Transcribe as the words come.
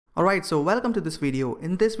Alright, so welcome to this video.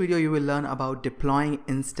 In this video, you will learn about deploying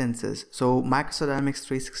instances. So Microsoft Dynamics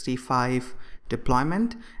 365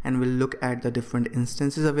 deployment, and we'll look at the different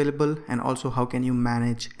instances available and also how can you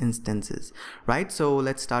manage instances, right? So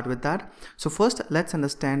let's start with that. So first, let's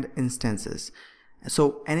understand instances.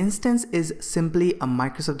 So an instance is simply a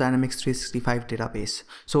Microsoft Dynamics 365 database.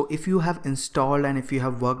 So if you have installed and if you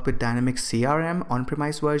have worked with Dynamics CRM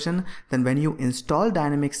on-premise version, then when you install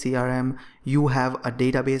Dynamics CRM, you have a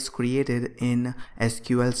database created in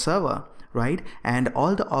SQL Server, right? And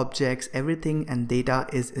all the objects, everything and data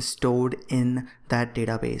is stored in that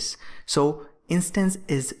database. So instance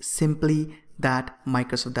is simply that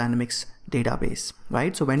Microsoft Dynamics database,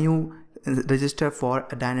 right? So when you register for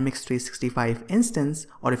a Dynamics 365 instance,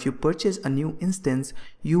 or if you purchase a new instance,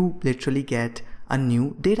 you literally get a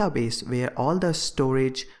new database where all the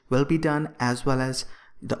storage will be done as well as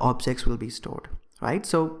the objects will be stored, right?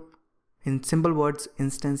 So in simple words,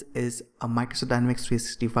 instance is a Microsoft Dynamics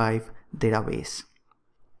 365 database.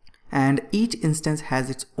 And each instance has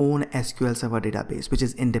its own SQL Server database, which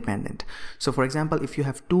is independent. So for example, if you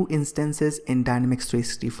have two instances in Dynamics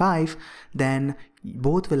 365, then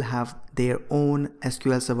both will have their own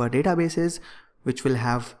SQL Server databases, which will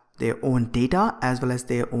have their own data as well as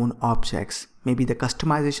their own objects. Maybe the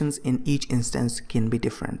customizations in each instance can be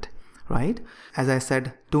different, right? As I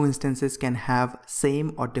said, two instances can have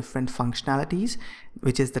same or different functionalities,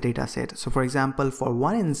 which is the data set. So for example, for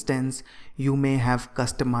one instance, you may have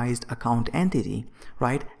customized account entity,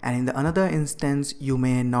 right? And in the another instance, you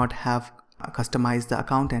may not have customized the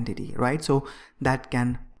account entity, right? So that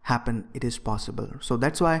can happen. It is possible. So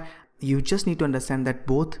that's why you just need to understand that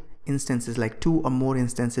both instances, like two or more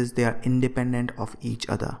instances, they are independent of each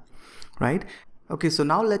other, right? Okay, so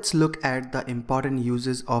now let's look at the important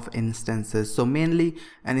uses of instances. So mainly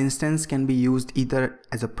an instance can be used either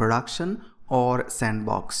as a production or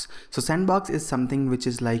sandbox. So sandbox is something which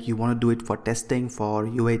is like you want to do it for testing, for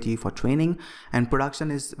UAT, for training, and production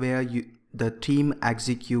is where the team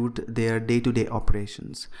execute their day-to-day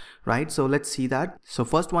operations, right? So let's see that. So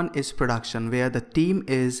first one is production, where the team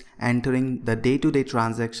is entering the day-to-day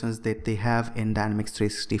transactions that they have in Dynamics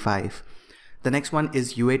 365. The next one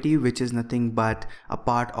is UAT, which is nothing but a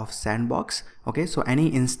part of Sandbox. Okay, so any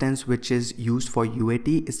instance which is used for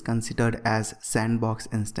UAT is considered as Sandbox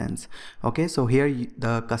instance. Okay, so here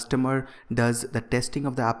the customer does the testing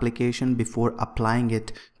of the application before applying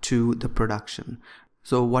it to the production.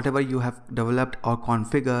 So whatever you have developed or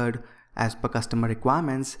configured as per customer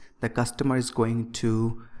requirements, the customer is going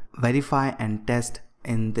to verify and test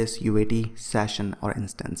in this UAT session or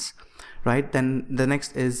instance, right? Then the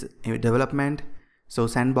next is development. So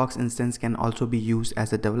Sandbox instance can also be used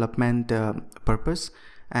as a development purpose.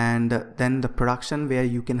 And then the production, where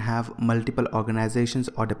you can have multiple organizations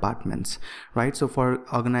or departments, right? So for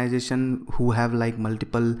organization who have like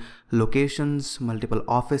multiple locations, multiple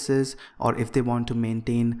offices, or if they want to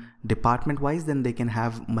maintain department wise, then they can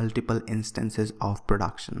have multiple instances of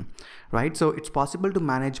production, right? So it's possible to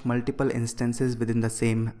manage multiple instances within the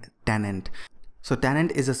same tenant. So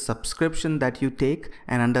tenant is a subscription that you take,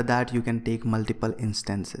 and under that you can take multiple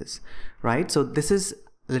instances, right? So this is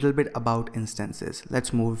a little bit about instances.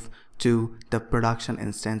 Let's move to the production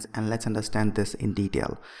instance and let's understand this in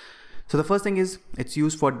detail. So the first thing is it's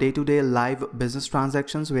used for day-to-day live business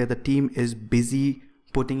transactions, where the team is busy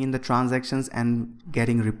putting in the transactions and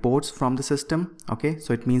getting reports from the system. Okay,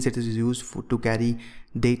 so it means it is used to carry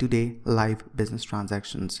day-to-day live business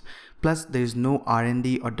transactions. Plus there is no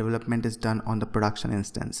R&D or development is done on the production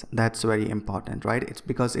instance. That's very important, right? It's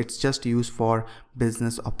because it's just used for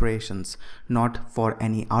business operations, not for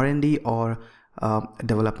any R&D or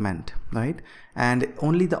development, right? And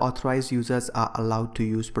only the authorized users are allowed to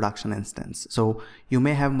use production instance. So you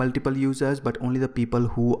may have multiple users, but only the people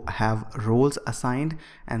who have roles assigned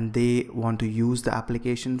and they want to use the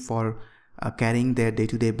application for carrying their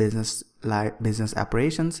day-to-day business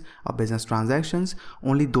operations or business transactions,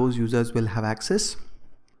 only those users will have access.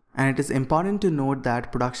 And it is important to note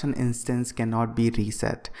that production instance cannot be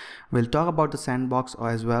reset. We'll talk about the sandbox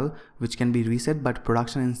as well, which can be reset, but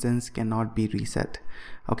production instance cannot be reset.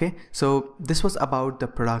 Okay, so this was about the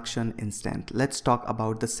production instance. Let's talk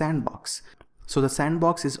about the sandbox. So the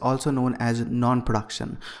sandbox is also known as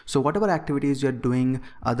non-production. So whatever activities you're doing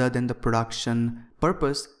other than the production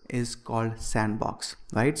purpose is called sandbox,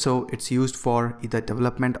 right? So it's used for either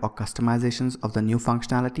development or customizations of the new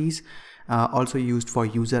functionalities. Also used for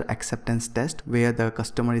user acceptance test, where the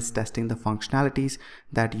customer is testing the functionalities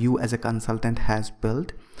that you as a consultant has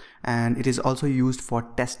built. And it is also used for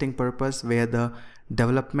testing purpose, where the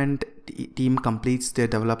development team completes their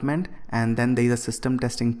development and then there is a system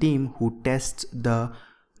testing team who tests the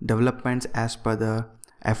developments as per the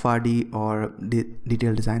FRD or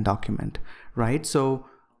detailed design document, right? So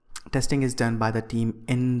testing is done by the team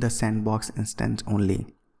in the Sandbox instance only.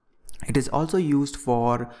 It is also used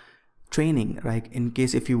for training, right? In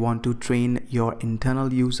case if you want to train your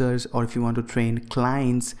internal users, or if you want to train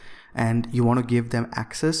clients and you want to give them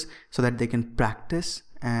access so that they can practice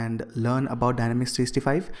and learn about Dynamics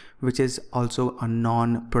 365, which is also a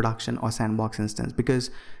non-production or Sandbox instance,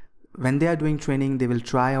 because when they are doing training, they will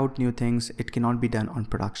try out new things. It cannot be done on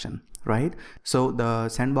production, right? So the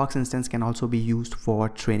Sandbox instance can also be used for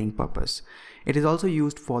training purpose. It is also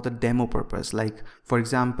used for the demo purpose. Like for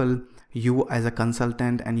example, you as a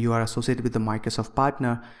consultant and you are associated with the Microsoft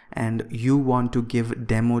partner and you want to give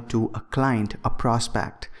demo to a client, a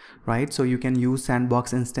prospect, right? So you can use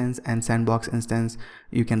Sandbox instance, and Sandbox instance,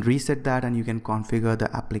 you can reset that and you can configure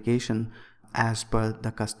the application as per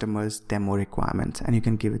the customer's demo requirements, and you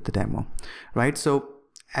can give it the demo, right? So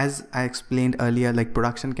as I explained earlier, like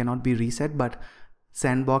production cannot be reset, but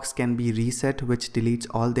Sandbox can be reset, which deletes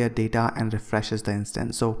all their data and refreshes the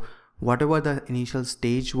instance. So whatever the initial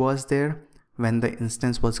stage was there when the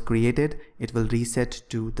instance was created, it will reset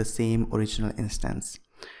to the same original instance,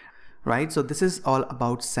 right? So this is all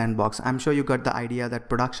about Sandbox. I'm sure you got the idea that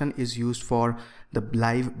production is used for the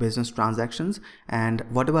live business transactions, and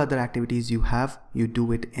whatever other activities you have, you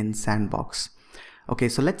do it in Sandbox. Okay,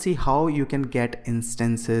 so let's see how you can get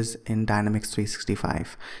instances in Dynamics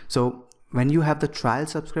 365. So when you have the trial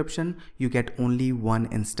subscription, you get only one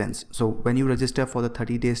instance. So when you register for the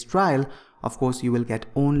 30 days trial, of course, you will get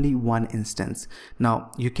only one instance.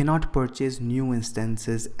 Now, you cannot purchase new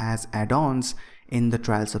instances as add-ons in the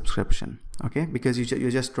trial subscription, okay? Because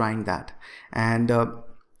you're just trying that. And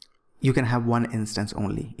you can have one instance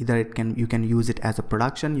only. Either you can use it as a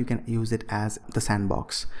production, you can use it as the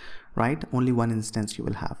Sandbox, right? Only one instance you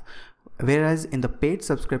will have. Whereas in the paid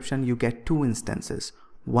subscription, you get two instances,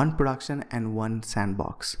 one production and one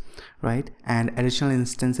Sandbox, right? And additional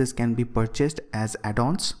instances can be purchased as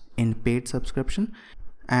add-ons in paid subscription.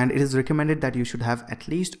 And it is recommended that you should have at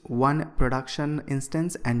least one production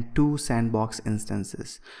instance and two Sandbox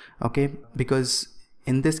instances, okay? Because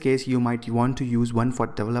in this case, you might want to use one for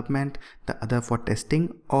development, the other for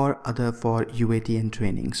testing, or other for UAT and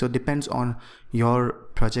training. So it depends on your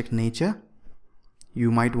project nature. You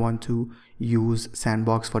might want to use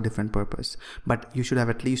Sandbox for different purpose, but you should have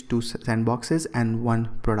at least two Sandboxes and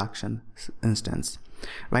one production instance,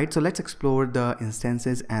 right? So let's explore the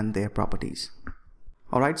instances and their properties.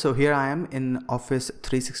 All right, so here I am in Office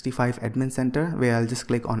 365 Admin Center, where I'll just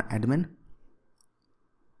click on Admin.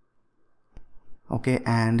 Okay,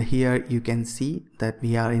 and here you can see that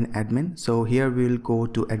we are in Admin. So here we will go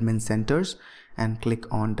to Admin Centers and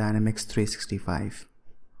click on Dynamics 365.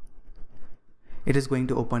 It is going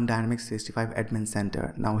to open Dynamics 365 Admin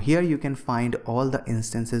Center. Now here you can find all the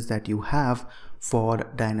instances that you have for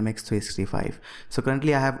Dynamics 365. So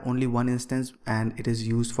currently I have only one instance, and it is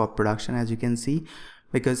used for production, as you can see.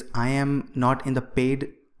 Because I am not in the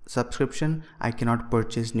paid subscription, I cannot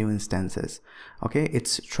purchase new instances. Okay,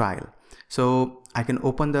 it's trial. So I can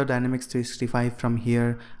open the Dynamics 365 from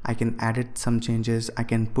here. I can edit some changes. I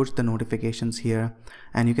can put the notifications here,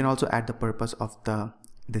 and you can also add the purpose of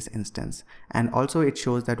this instance. And also it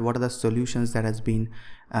shows that what are the solutions that has been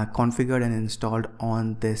configured and installed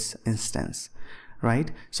on this instance,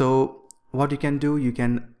 right? So what you can do, you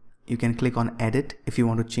can click on edit. If you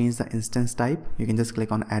want to change the instance type, you can just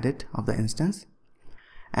click on edit of the instance,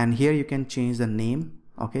 and here you can change the name,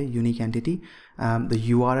 okay, unique entity.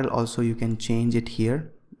 The URL also you can change it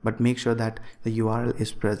here, but make sure that the URL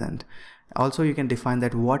is present. Also you can define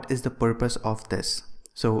that what is the purpose of this.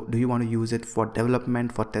 So do you want to use it for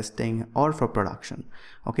development, for testing, or for production?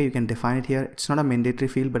 Okay, you can define it here. It's not a mandatory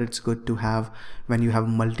field, but it's good to have when you have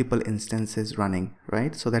multiple instances running,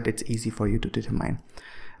 right? So that it's easy for you to determine.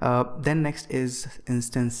 Then next is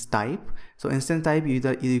instance type. So instance type,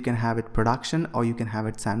 either you can have it production or you can have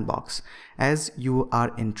it Sandbox. As you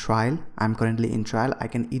are in trial, I'm currently in trial, I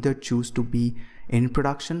can either choose to be in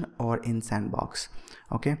production or in Sandbox.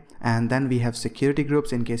 Okay, and then we have security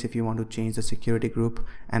groups, in case if you want to change the security group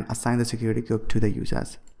and assign the security group to the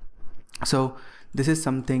users. So this is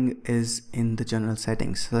something is in the general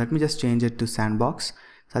settings. So let me just change it to Sandbox.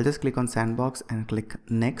 So I'll just click on Sandbox and click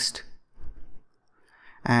next.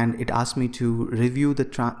 And it asks me to review the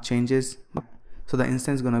changes. So the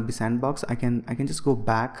instance is going to be Sandbox. I can just go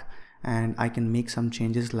back and I can make some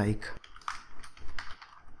changes, like,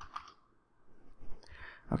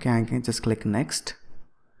 okay, I can just click next.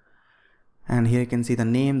 And here you can see the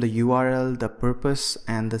name, the URL, the purpose,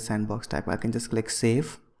 and the Sandbox type. I can just click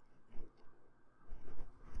save.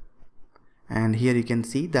 and here you can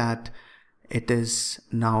see that it is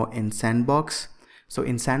now in Sandbox. So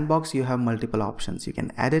in Sandbox you have multiple options. You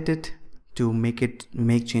can edit it to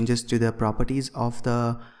make changes to the properties of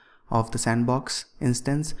the Sandbox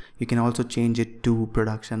instance. You can also change it to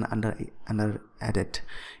production under edit.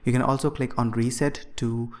 You can also click on reset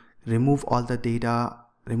to remove all the data,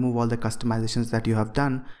 remove all the customizations that you have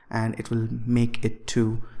done, and it will make it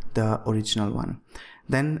to the original one.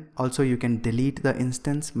 Then also you can delete the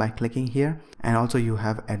instance by clicking here, and also you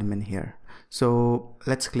have admin here. So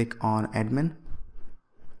let's click on admin,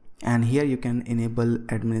 and here you can enable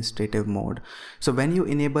administrative mode. So when you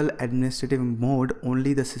enable administrative mode,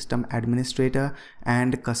 only the system administrator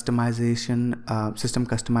and system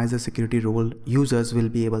customizer security role users will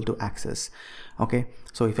be able to access. Okay,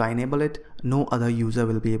 so if I enable it, no other user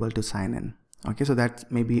will be able to sign in. Okay, so that's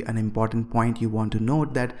maybe an important point you want to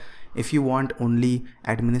note, that if you want only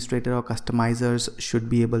administrator or customizers should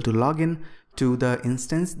be able to log in to the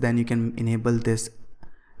instance, then you can enable this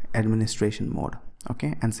administration mode.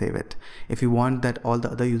 Okay, and save it. If you want that all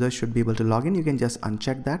the other users should be able to log in, you can just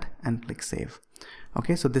uncheck that and click save.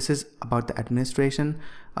 Okay, so this is about the administration.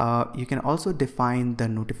 You can also define the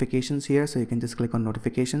notifications here. So you can just click on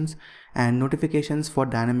notifications, and notifications for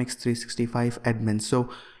Dynamics 365 admins. So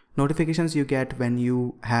notifications you get when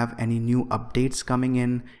you have any new updates coming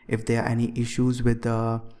in, if there are any issues with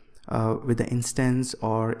the instance,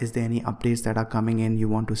 or is there any updates that are coming in, you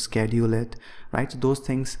want to schedule it, right? So those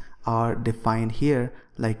things are defined here.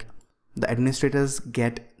 Like the administrators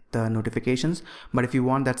get the notifications, but if you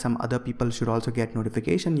want that some other people should also get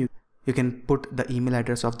notification, you can put the email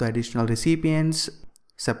address of the additional recipients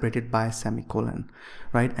separated by a semicolon,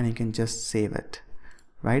 right? And you can just save it,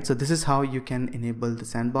 right? So this is how you can enable the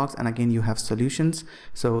Sandbox. And again, you have solutions.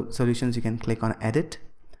 So solutions, you can click on edit,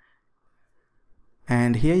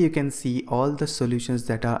 and here you can see all the solutions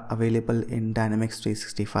that are available in Dynamics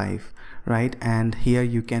 365, right? And here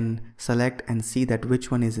you can select and see that which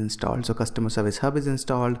one is installed. So Customer Service Hub is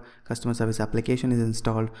installed, Customer Service Application is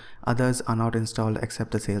installed, others are not installed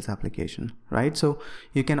except the Sales Application, right? So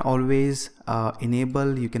you can always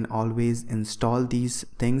enable, you can always install these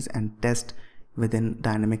things and test within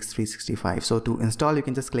Dynamics 365. So to install, you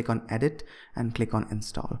can just click on edit and click on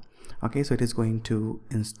install. Okay, so it is going to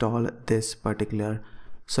install this particular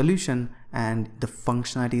solution, and the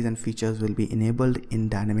functionalities and features will be enabled in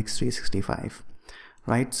Dynamics 365,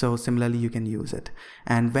 right? So similarly, you can use it.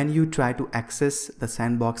 And when you try to access the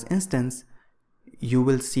Sandbox instance, you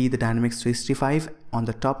will see the Dynamics 365 on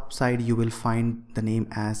the top side. You will find the name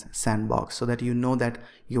as Sandbox, so that you know that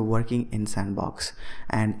you're working in Sandbox.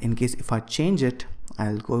 And in case if I change it,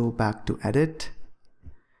 I'll go back to edit,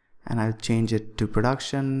 and I'll change it to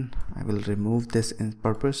production. I will remove this in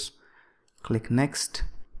purpose, click next,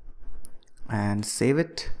 and save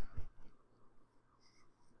it.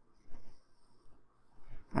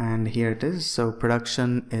 And here it is. So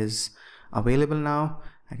production is available now.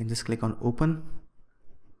 I can just click on open.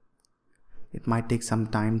 It might take some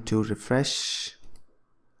time to refresh,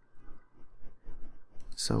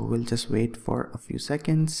 so we'll just wait for a few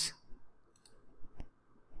seconds.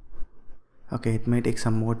 Okay, it may take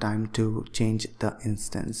some more time to change the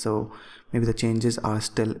instance, so maybe the changes are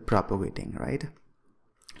still propagating, right?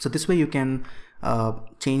 So this way you can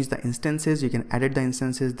change the instances, you can edit the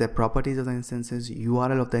instances, the properties of the instances,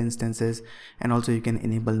 URL of the instances, and also you can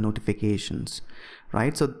enable notifications,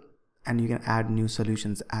 right? So, and you can add new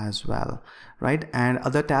solutions as well, right? And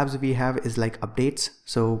other tabs we have is like updates.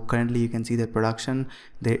 So currently you can see that production,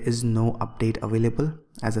 there is no update available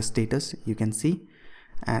as a status, you can see,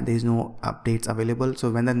 and there is no updates available. So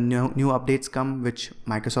when the new updates come, which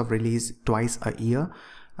Microsoft release twice a year,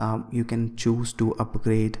 you can choose to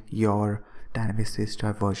upgrade your Dynamics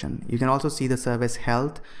 365 version. You can also see the service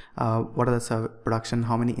health, what are the production,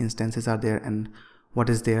 how many instances are there, and what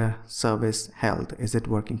is their service health. Is it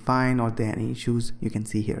working fine, or are there any issues? You can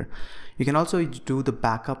see here. You can also do the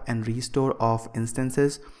backup and restore of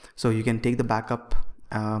instances. So you can take the backup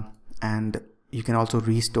and you can also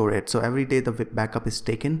restore it. So every day the backup is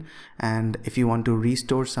taken, and if you want to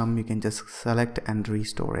restore some, you can just select and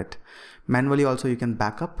restore it. Manually also you can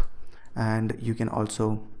backup, and you can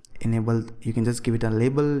also enable, you can just give it a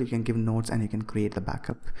label, you can give notes, and you can create the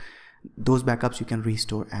backup. Those backups you can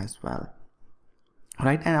restore as well,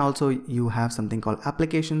 right? And also you have something called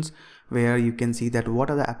applications, where you can see that what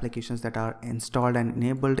are the applications that are installed and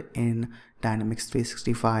enabled in Dynamics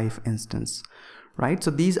 365 instance, right?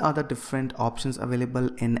 So these are the different options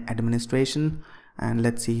available in administration, and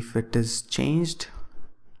let's see if it is changed.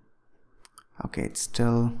 Okay, it's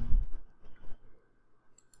still,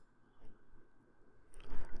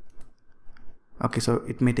 Okay, so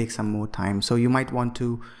it may take some more time. So you might want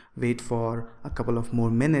to wait for a couple of more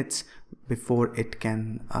minutes before it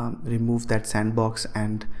can remove that sandbox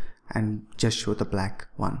and just show the black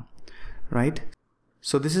one, right?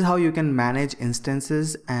 So this is how you can manage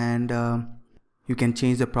instances, and you can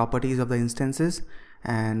change the properties of the instances.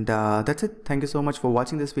 And that's it. Thank you so much for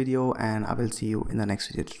watching this video, and I will see you in the next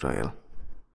video tutorial.